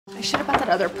I should have bought that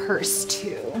other purse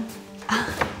too.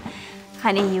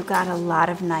 Honey, you got a lot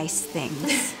of nice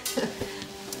things.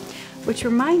 Which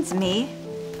reminds me,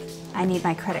 I need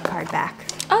my credit card back.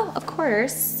 Oh, of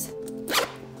course.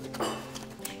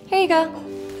 Here you go.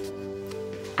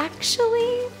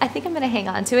 Actually, I think I'm gonna hang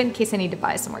on to it in case I need to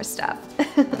buy some more stuff.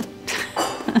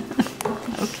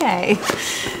 Okay.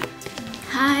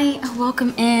 Hi,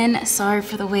 welcome in. Sorry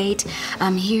for the wait.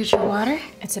 Here's your water.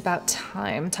 It's about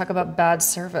time. Talk about bad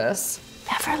service.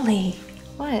 Beverly.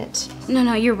 What?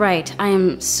 No, you're right. I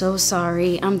am so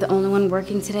sorry. I'm the only one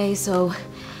working today, so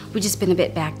we've just been a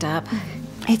bit backed up.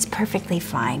 It's perfectly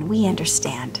fine. We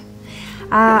understand.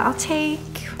 I'll take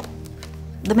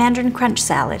the Mandarin Crunch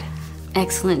salad.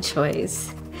 Excellent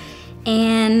choice.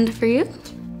 And for you?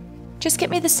 Just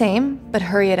get me the same, but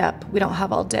hurry it up. We don't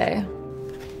have all day.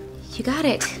 You got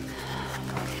it.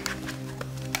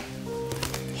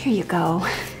 Here you go.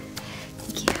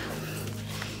 Thank you.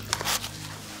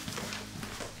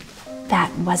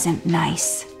 That wasn't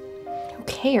nice. Who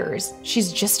cares?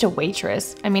 She's just a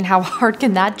waitress. I mean, how hard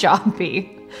can that job be?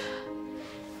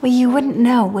 Well, you wouldn't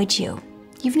know, would you?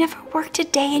 You've never worked a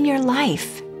day in your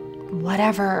life.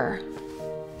 Whatever.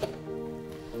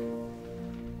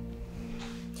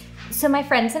 So my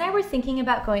friends and I were thinking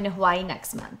about going to Hawaii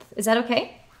next month. Is that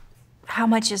okay? How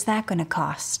much is that going to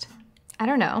cost? I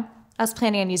don't know. I was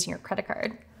planning on using your credit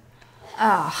card.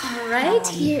 Oh, All right,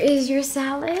 here is your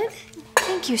salad.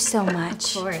 thank you so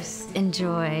much. Of course,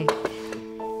 enjoy.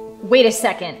 Wait a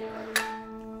second.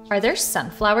 Are there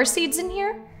sunflower seeds in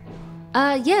here?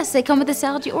 Yes, they come with the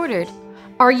salad you ordered.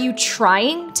 Are you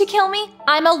trying to kill me?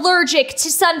 I'm allergic to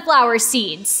sunflower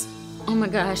seeds. Oh my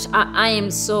gosh, I am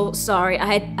so sorry.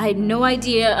 I had no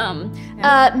idea.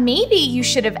 Maybe you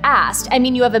should have asked. I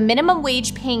mean, you have a minimum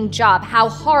wage paying job. How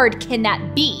hard can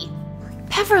that be?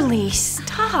 Beverly,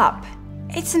 stop.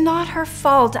 It's not her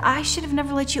fault. I should have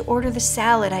never let you order the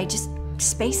salad. I just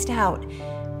spaced out.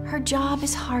 Her job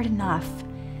is hard enough.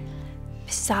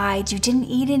 Besides, you didn't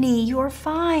eat any. You're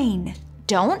fine.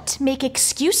 Don't make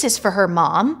excuses for her,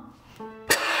 Mom.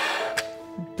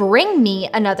 Bring me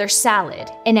another salad,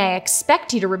 and I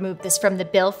expect you to remove this from the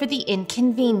bill for the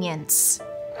inconvenience.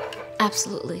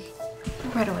 Absolutely.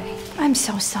 Right away. I'm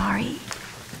so sorry.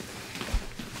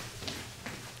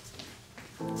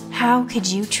 How could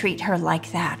you treat her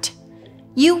like that?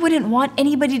 You wouldn't want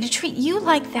anybody to treat you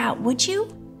like that, would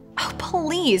you? Oh,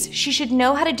 please. She should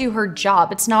know how to do her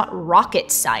job. It's not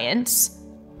rocket science.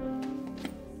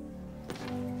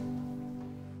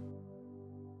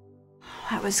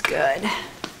 That was good.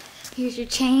 Here's your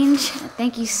change.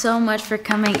 Thank you so much for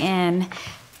coming in.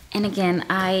 And again,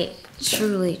 I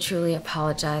truly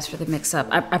apologize for the mix-up.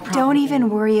 I promise. Don't even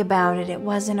worry about it. It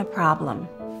wasn't a problem.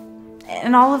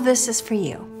 And all of this is for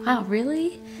you. Wow,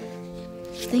 really?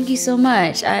 Thank you so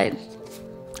much. I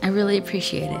really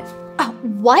appreciate it. Oh,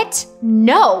 what?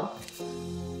 No!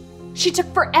 She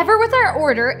took forever with our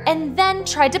order and then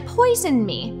tried to poison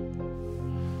me.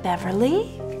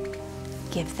 Beverly,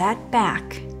 give that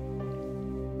back.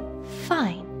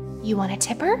 Fine. You want a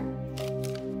tipper?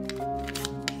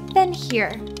 Then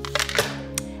here.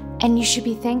 And you should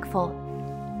be thankful.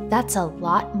 That's a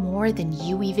lot more than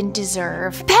you even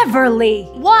deserve. Beverly!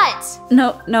 What?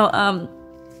 No,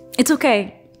 it's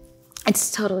okay.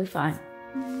 It's totally fine.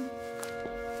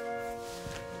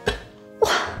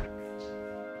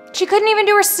 She couldn't even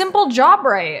do her simple job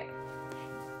right.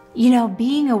 You know,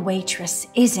 being a waitress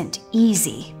isn't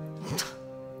easy.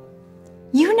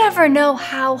 You never know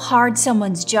how hard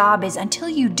someone's job is until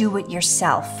you do it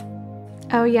yourself.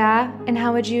 Oh yeah? And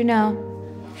how would you know?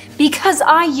 Because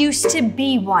I used to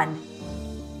be one.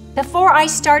 Before I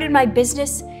started my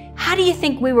business, how do you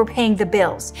think we were paying the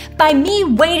bills? By me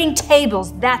waiting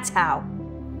tables, that's how.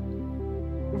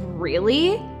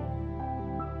 Really?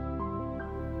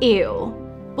 Ew.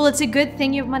 Well, it's a good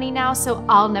thing you have money now, so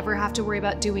I'll never have to worry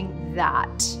about doing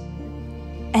that.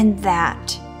 And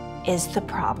that is the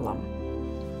problem.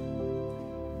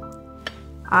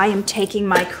 I am taking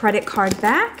my credit card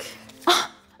back.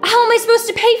 How am I supposed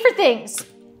to pay for things?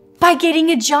 By getting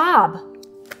a job.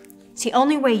 It's the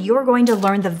only way you're going to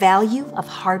learn the value of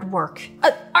hard work.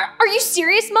 Are you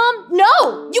serious, Mom?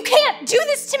 No! You can't do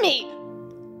this to me!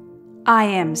 I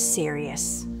am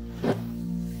serious.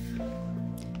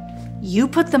 You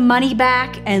put the money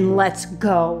back and let's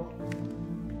go.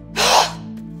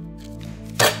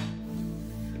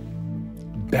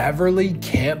 Beverly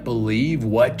can't believe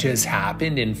what just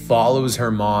happened and follows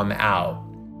her mom out.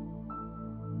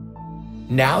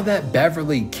 Now that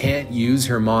Beverly can't use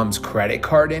her mom's credit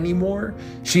card anymore,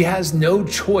 she has no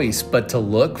choice but to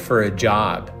look for a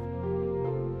job.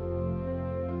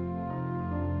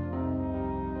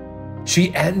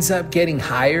 She ends up getting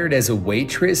hired as a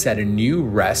waitress at a new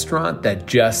restaurant that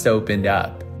just opened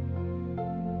up.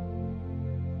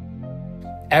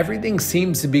 Everything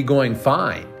seems to be going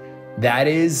fine. That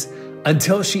is,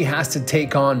 until she has to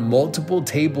take on multiple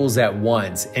tables at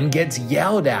once and gets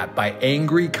yelled at by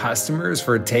angry customers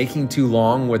for taking too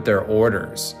long with their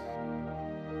orders.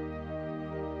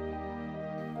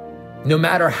 No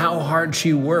matter how hard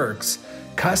she works,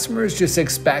 customers just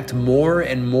expect more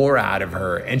and more out of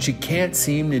her, and she can't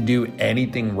seem to do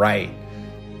anything right.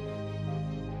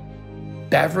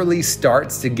 Beverly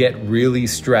starts to get really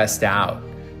stressed out.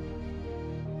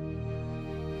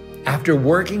 After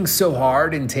working so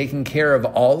hard and taking care of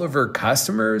all of her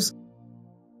customers,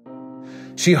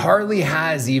 she hardly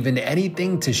has even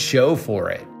anything to show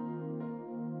for it.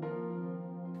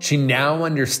 She now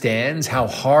understands how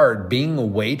hard being a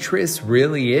waitress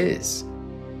really is.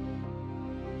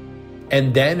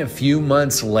 And then a few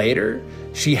months later,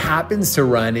 she happens to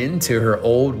run into her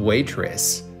old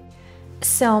waitress.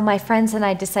 So my friends and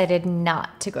I decided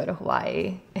not to go to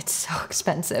Hawaii. It's so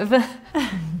expensive.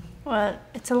 Well,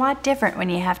 it's a lot different when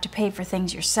you have to pay for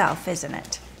things yourself, isn't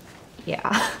it?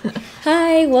 Yeah.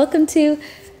 Hi, welcome to...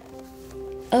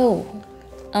 Oh,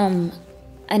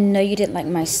 I know you didn't like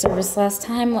my service last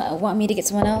time. Want me to get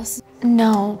someone else?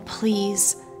 No,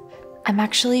 please. I'm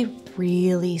actually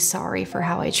really sorry for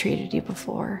how I treated you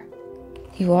before.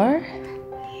 You are?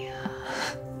 Yeah.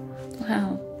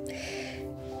 Wow.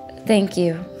 Thank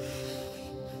you.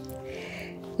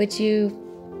 Would you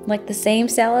like the same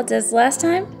salads as last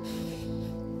time?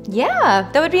 Yeah,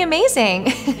 that would be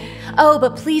amazing. Oh,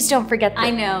 but please don't forget I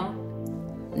know.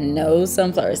 No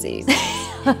sunflower seeds.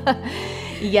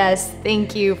 Yes,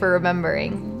 thank you for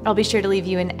remembering. I'll be sure to leave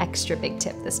you an extra big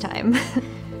tip this time.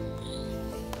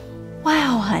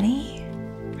 Wow, honey.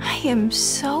 I am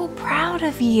so proud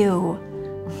of you.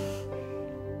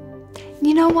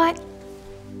 You know what?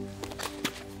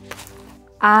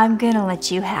 I'm gonna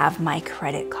let you have my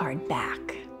credit card back.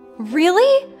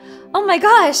 Really? Oh my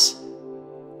gosh.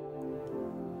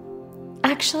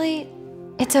 Actually,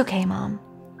 it's okay, Mom.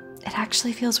 It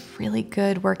actually feels really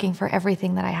good working for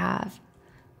everything that I have.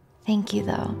 Thank you,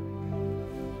 though.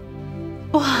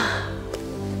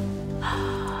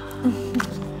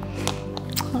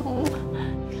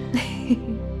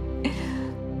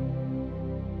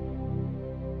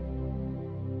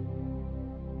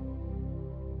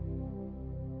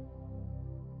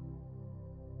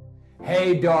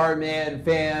 Hey Dhar Mann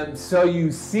fam, so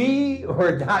you see,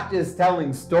 we're not just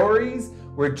telling stories,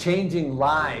 we're changing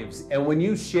lives. And when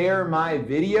you share my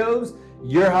videos,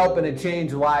 you're helping to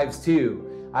change lives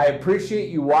too. I appreciate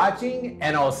you watching,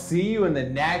 and I'll see you in the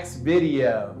next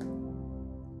video.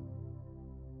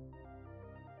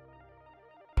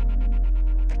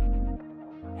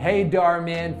 Hey Dhar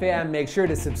Mann fam, make sure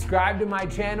to subscribe to my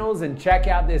channels and check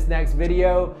out this next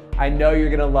video. I know you're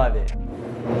gonna love it.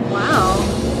 Wow,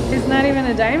 there's not even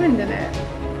a diamond in it.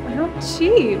 How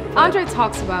cheap. Andre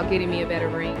talks about getting me a better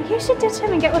ring. You should ditch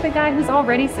him and get with a guy who's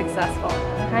already successful,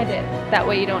 like I did. That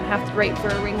way you don't have to wait for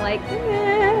a ring like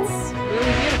this.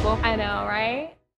 Really beautiful. I know, right?